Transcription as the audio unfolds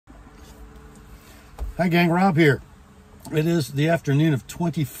Hi gang, Rob here. It is the afternoon of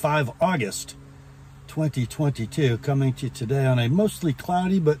 25 August 2022, coming to you today on a mostly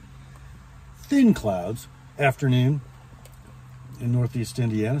cloudy but thin clouds afternoon in Northeast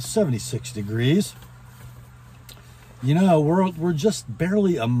Indiana, 76 degrees. You know, we're just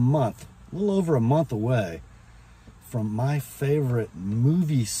barely a month, a little over a month away from my favorite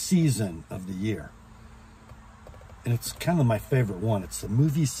movie season of the year. And it's kind of my favorite one. It's the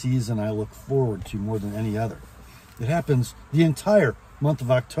movie season I look forward to more than any other. It happens the entire month of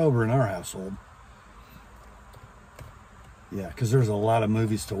October in our household. Yeah, because there's a lot of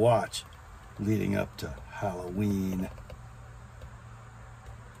movies to watch leading up to Halloween.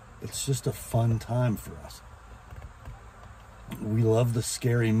 It's just a fun time for us. We love the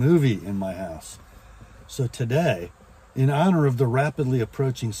scary movie in my house. So today, in honor of the rapidly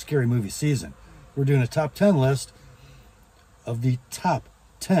approaching scary movie season, we're doing a top 10 list of the top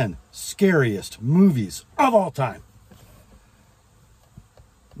 10 scariest movies of all time.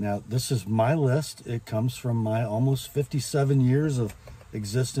 Now, this is my list. It comes from my almost 57 years of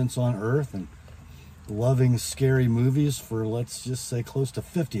existence on Earth and loving scary movies for, let's just say, close to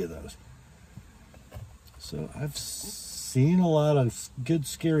 50 of those. So I've seen a lot of good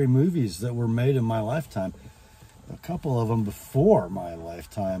scary movies that were made in my lifetime. A couple of them before my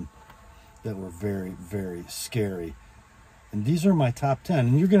lifetime that were very, very scary. And these are my top 10.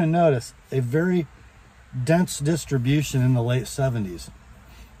 And you're going to notice a very dense distribution in the late 70s.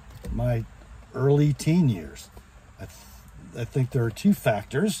 My early teen years. I think there are two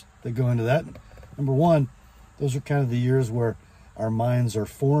factors that go into that. Number one, those are kind of the years where our minds are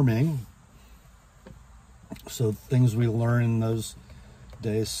forming. So things we learn in those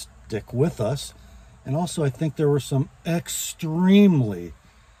days stick with us. And also I think there were some extremely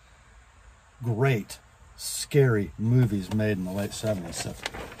great scary movies made in the late 70s. So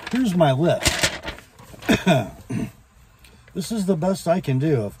here's my list. This is the best I can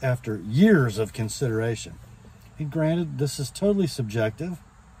do after years of consideration. And granted, this is totally subjective.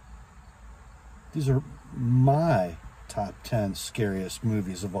 These are my top 10 scariest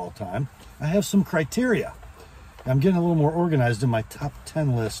movies of all time. I have some criteria. I'm getting a little more organized in my top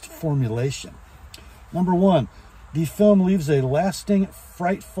 10 list formulation. Number one, the film leaves a lasting,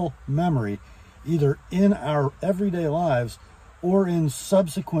 frightful memory either in our everyday lives or in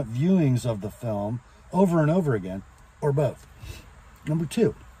subsequent viewings of the film over and over again, or both. Number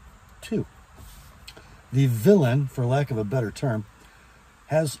two, the villain, for lack of a better term,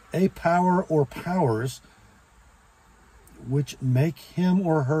 has a power or powers which make him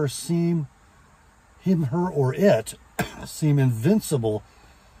or her seem invincible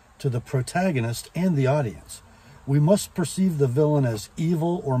to the protagonist and the audience. We must perceive the villain as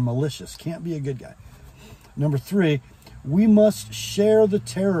evil or malicious. Can't be a good guy. Number three, we must share the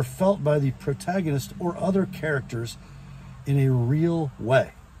terror felt by the protagonist or other characters in a real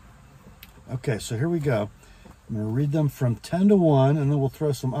way. Okay, so here we go. I'm going to read them from 10 to 1, and then we'll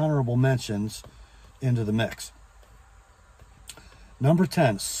throw some honorable mentions into the mix. Number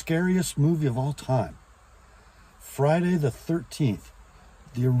 10, scariest movie of all time. Friday the 13th,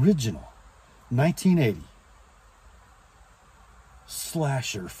 the original 1980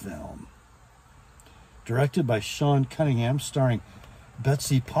 slasher film. Directed by Sean Cunningham, starring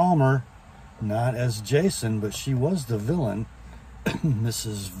Betsy Palmer, not as Jason, but she was the villain,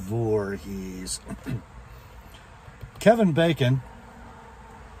 Mrs. Voorhees. Kevin Bacon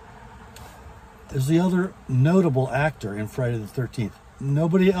is the other notable actor in Friday the 13th.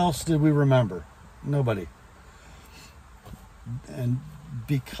 Nobody else did we remember. Nobody. And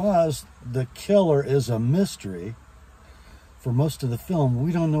because the killer is a mystery for most of the film,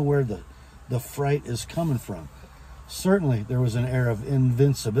 we don't know where the fright is coming from. Certainly there was an air of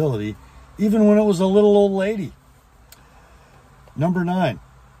invincibility, even when it was a little old lady. Number 9,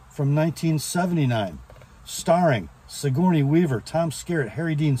 from 1979, starring Sigourney Weaver, Tom Skerritt,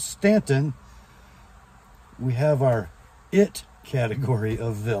 Harry Dean Stanton, we have our It category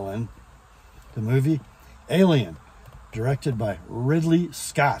of villain, the movie Alien, directed by Ridley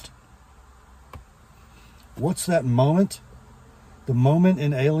Scott. What's that moment? The moment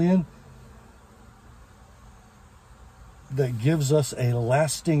in Alien that gives us a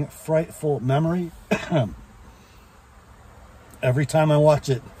lasting, frightful memory. Every time I watch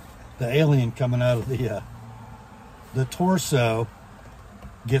it, the alien coming out of the torso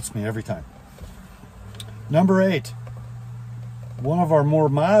gets me every time. Number 8, one of our more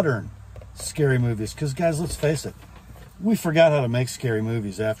modern scary movies. Because, guys, let's face it, we forgot how to make scary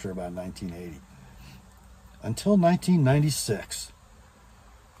movies after about 1980. Until 1996.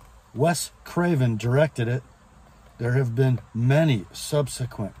 Wes Craven directed it. There have been many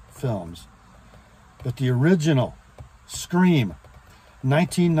subsequent films. but the original Scream,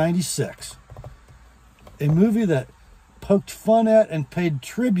 1996. A movie that poked fun at and paid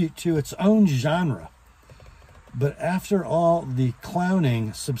tribute to its own genre. But after all the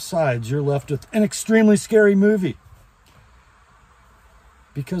clowning subsides, you're left with an extremely scary movie.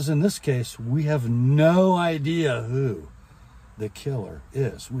 Because in this case, we have no idea who the killer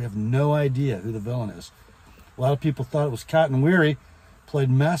is. We have no idea who the villain is. A lot of people thought it was Cotton Weary, played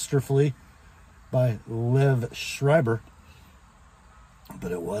masterfully by Liev Schreiber,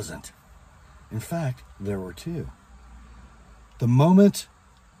 but it wasn't. In fact, there were two. The moment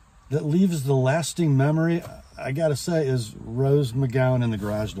that leaves the lasting memory, I gotta say, is Rose McGowan in the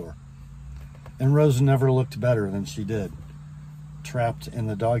garage door. And Rose never looked better than she did, trapped in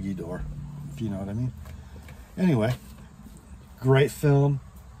the doggy door, if you know what I mean. Anyway, great film,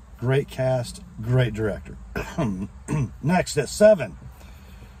 great cast, great director. Next, at 7,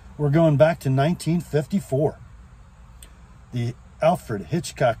 we're going back to 1954. The Alfred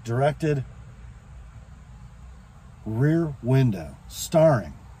Hitchcock directed Rear Window,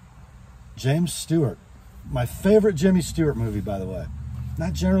 starring James Stewart. My favorite Jimmy Stewart movie, by the way.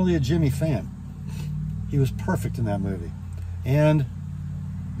 Not generally a Jimmy fan. He was perfect in that movie. And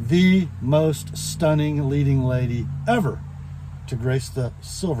the most stunning leading lady ever to grace the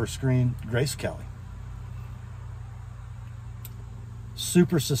silver screen, Grace Kelly.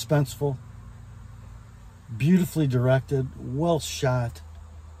 Super suspenseful, beautifully directed, well shot,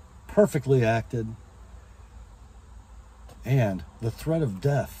 perfectly acted, and the threat of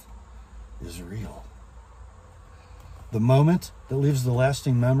death is real. The moment that leaves the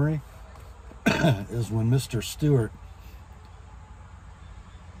lasting memory is when Mr. Stewart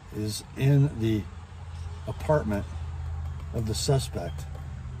is in the apartment of the suspect,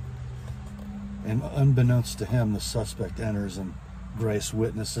 and unbeknownst to him, the suspect enters and Grace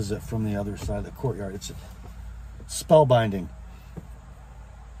witnesses it from the other side of the courtyard. It's spellbinding.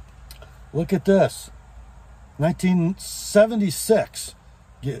 Look at this. 1976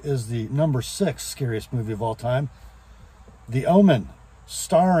 is the number 6 scariest movie of all time. The Omen,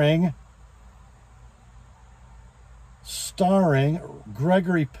 starring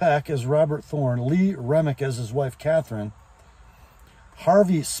Gregory Peck as Robert Thorne, Lee Remick as his wife Catherine,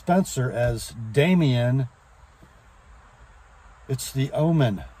 Harvey Spencer as Damien. It's The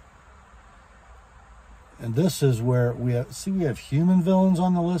Omen. And this is where we have human villains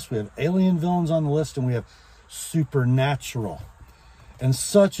on the list, we have alien villains on the list, and we have supernatural. And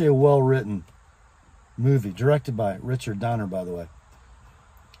such a well-written movie, directed by Richard Donner, by the way.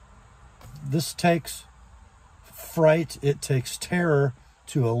 This takes fright, it takes terror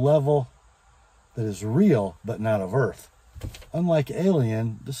to a level that is real, but not of Earth. Unlike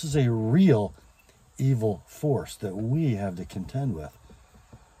Alien, this is a real evil force that we have to contend with.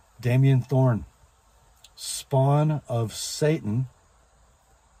 Damien Thorne, spawn of Satan.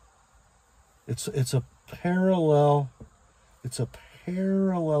 It's a parallel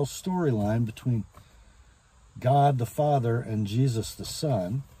storyline between God the Father and Jesus the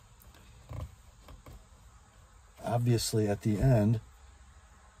Son. Obviously, at the end,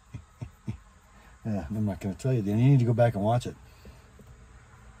 yeah, I'm not going to tell you. You need to go back and watch it.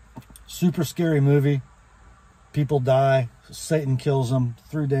 Super scary movie. People die. Satan kills them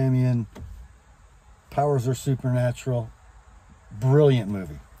through Damien. Powers are supernatural. Brilliant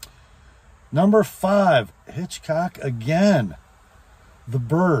movie. Number 5, Hitchcock again. The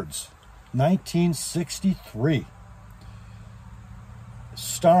Birds, 1963.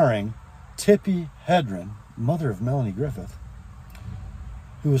 Starring Tippi Hedren, mother of Melanie Griffith,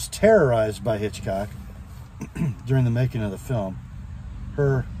 who was terrorized by Hitchcock during the making of the film.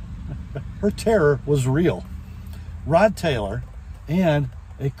 Her terror was real. Rod Taylor and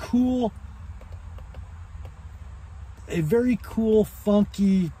a very cool,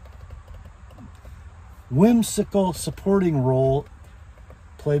 funky, whimsical supporting role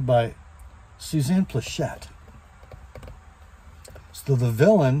played by Suzanne Pleshette. So the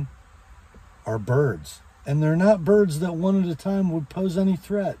villain are birds. And they're not birds that one at a time would pose any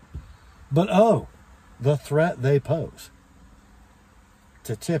threat. But oh, the threat they pose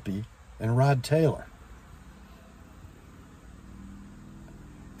to Tippi and Rod Taylor.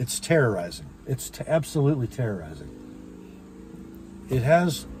 It's terrorizing. It's absolutely terrorizing. It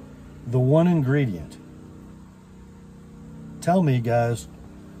has the one ingredient. Tell me, guys,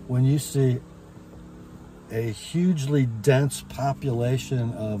 when you see a hugely dense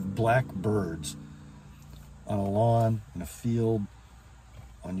population of black birds on a lawn, in a field,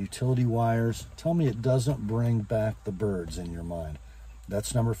 on utility wires, tell me it doesn't bring back the birds in your mind.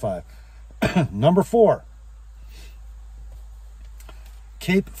 That's number 5. Number 4,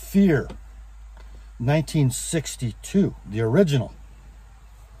 Cape Fear, 1962, the original.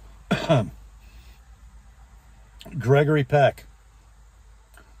 Gregory Peck,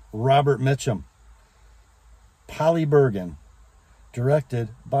 Robert Mitchum, Polly Bergen, directed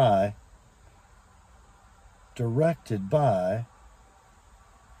by,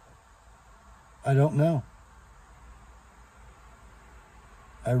 I don't know.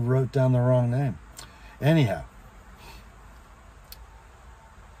 I wrote down the wrong name. Anyhow,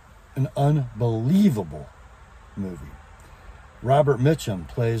 an unbelievable movie. Robert Mitchum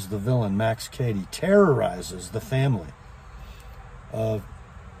plays the villain Max Cady, terrorizes the family of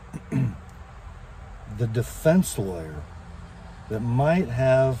the defense lawyer that might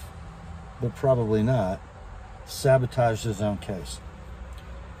have, but probably not, sabotaged his own case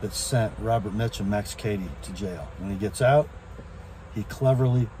that sent Robert Mitchum, Max Cady, to jail. When he gets out, he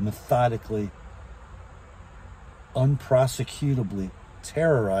cleverly, methodically, unprosecutably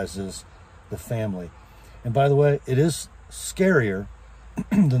terrorizes the family. And by the way, it is scarier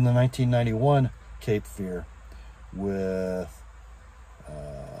than the 1991 Cape Fear with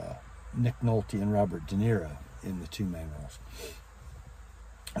Nick Nolte and Robert De Niro in the two main roles.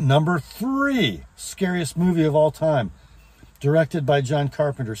 Number 3, scariest movie of all time, directed by John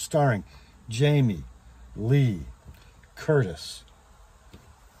Carpenter, starring Jamie Lee Curtis,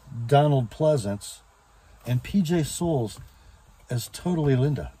 Donald Pleasance, and PJ Soles as Totally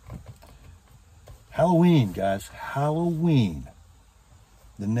Linda. Halloween, guys. Halloween.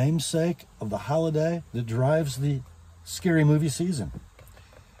 The namesake of the holiday that drives the scary movie season.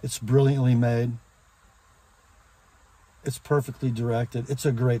 It's brilliantly made. It's perfectly directed. It's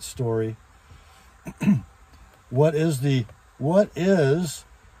a great story. What is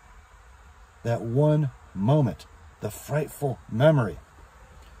that one moment, the frightful memory?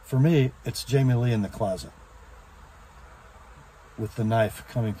 For me, it's Jamie Lee in the closet with the knife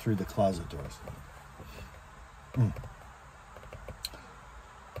coming through the closet doors.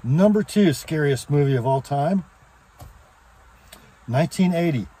 Number 2, scariest movie of all time,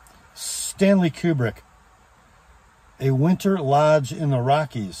 1980, Stanley Kubrick, A Winter Lodge in the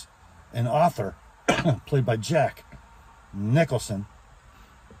Rockies. An author, played by Jack Nicholson,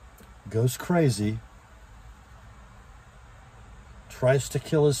 goes crazy, tries to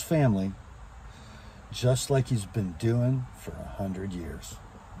kill his family, just like he's been doing for 100 years.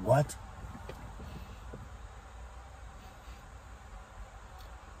 What?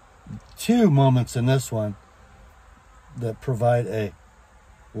 Two moments in this one that provide a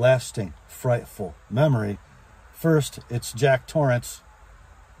lasting, frightful memory. First, it's Jack Torrance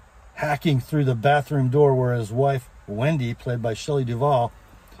hacking through the bathroom door where his wife, Wendy, played by Shelley Duvall,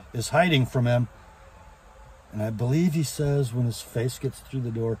 is hiding from him. And I believe he says, when his face gets through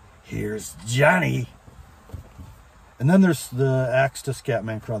the door, "Here's Johnny." And then there's the axe to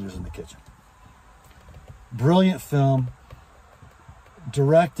Scatman Crothers in the kitchen. Brilliant film,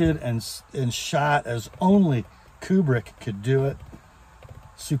 directed and shot as only Kubrick could do it.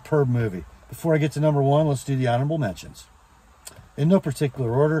 Superb movie. Before I get to number 1, let's do the honorable mentions. In no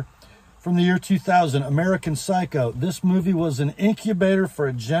particular order. From the year 2000, American Psycho. This movie was an incubator for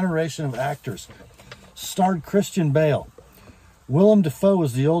a generation of actors. Starred Christian Bale. Willem Dafoe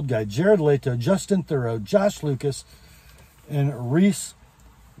was the old guy. Jared Leto, Justin Theroux, Josh Lucas, and Reese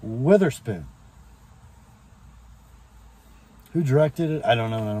Witherspoon. Who directed it? I don't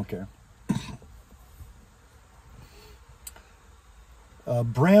know, and I don't care.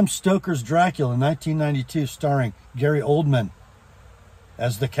 Bram Stoker's Dracula, 1992, starring Gary Oldman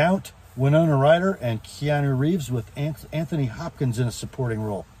as the Count, Winona Ryder, and Keanu Reeves, with Anthony Hopkins in a supporting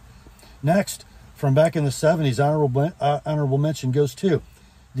role. Next, from back in the 70s, honorable mention goes to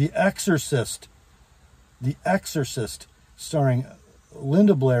The Exorcist. The Exorcist, starring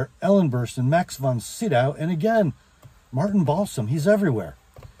Linda Blair, Ellen Burstyn, Max von Sydow, and again, Martin Balsam. He's everywhere.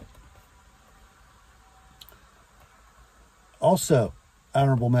 Also,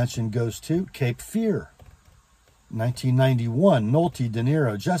 honorable mention goes to Cape Fear, 1991. Nolte, De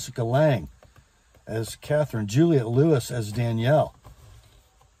Niro, Jessica Lange as Catherine, Juliette Lewis as Danielle.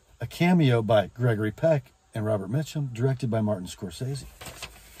 A cameo by Gregory Peck and Robert Mitchum, directed by Martin Scorsese.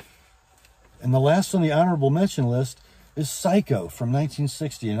 And the last on the honorable mention list is Psycho from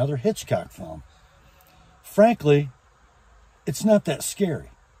 1960, another Hitchcock film. Frankly, it's not that scary,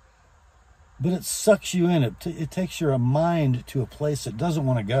 but it sucks you in. It takes your mind to a place it doesn't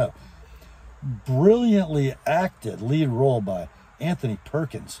want to go. Brilliantly acted lead role by Anthony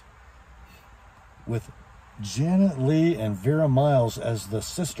Perkins, with Janet Leigh and Vera Miles as the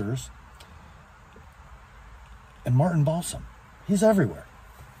sisters, and Martin Balsam. He's everywhere.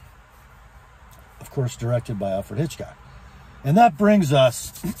 Of course, directed by Alfred Hitchcock. And that brings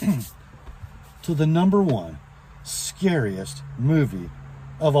us to the #1 scariest movie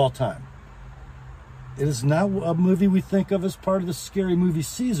of all time. It is not a movie we think of as part of the scary movie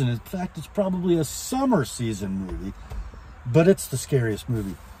season. In fact, it's probably a summer season movie, but it's the scariest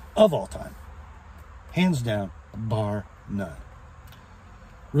movie of all time. Hands down, bar none.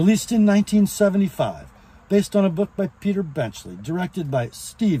 Released in 1975, based on a book by Peter Benchley, directed by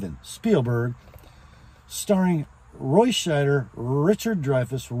Steven Spielberg, starring Roy Scheider, Richard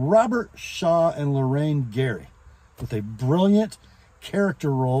Dreyfuss, Robert Shaw, and Lorraine Gary, with a brilliant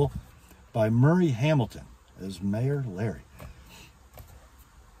character role by Murray Hamilton as Mayor Larry.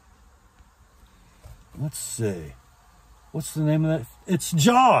 Let's see. What's the name of that? It's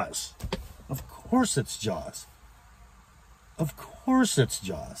Jaws. Of course it's Jaws. Of course it's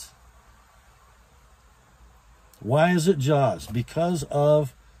Jaws. Why is it Jaws? Because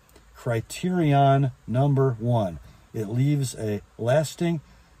of criterion #1. It leaves a lasting,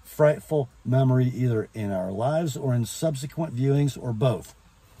 frightful memory either in our lives or in subsequent viewings or both.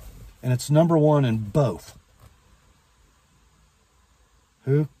 And it's #1 in both.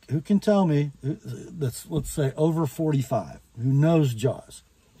 Who can tell me, let's say over 45, who knows Jaws?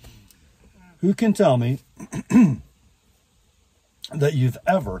 Who can tell me that you've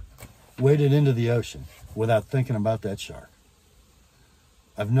ever waded into the ocean without thinking about that shark?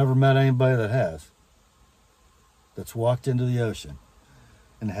 I've never met anybody that has, that's walked into the ocean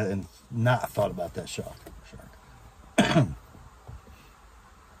and not thought about that shark.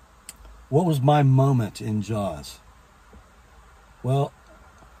 What was my moment in Jaws? Well,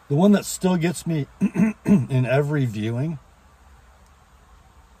 the one that still gets me in every viewing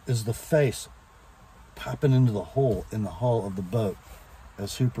is the face popping into the hole in the hull of the boat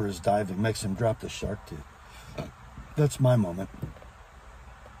as Hooper is diving, makes him drop the shark tooth. That's my moment.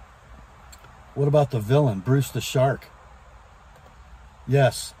 What about the villain, Bruce the Shark?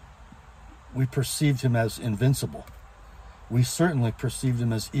 Yes, we perceived him as invincible. We certainly perceived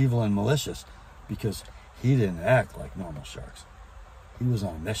him as evil and malicious because he didn't act like normal sharks. He was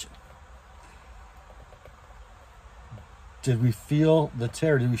on a mission. Did we feel the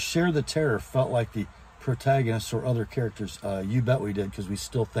terror? Did we share the terror? Felt like the protagonists or other characters? You bet we did, because we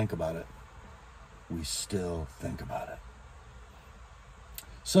still think about it. We still think about it.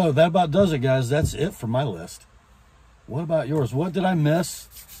 So that about does it, guys. That's it for my list. What about yours? What did I miss?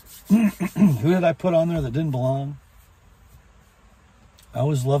 Who did I put on there that didn't belong? I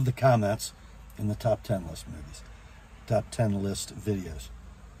always love the comments in the top 10 list movies, top 10 list videos.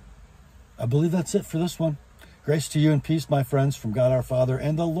 I believe that's it for this one. Grace to you and peace, my friends, from God our Father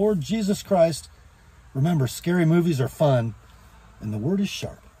and the Lord Jesus Christ. Remember, scary movies are fun, and the word is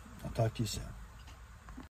sharp. I'll talk to you soon.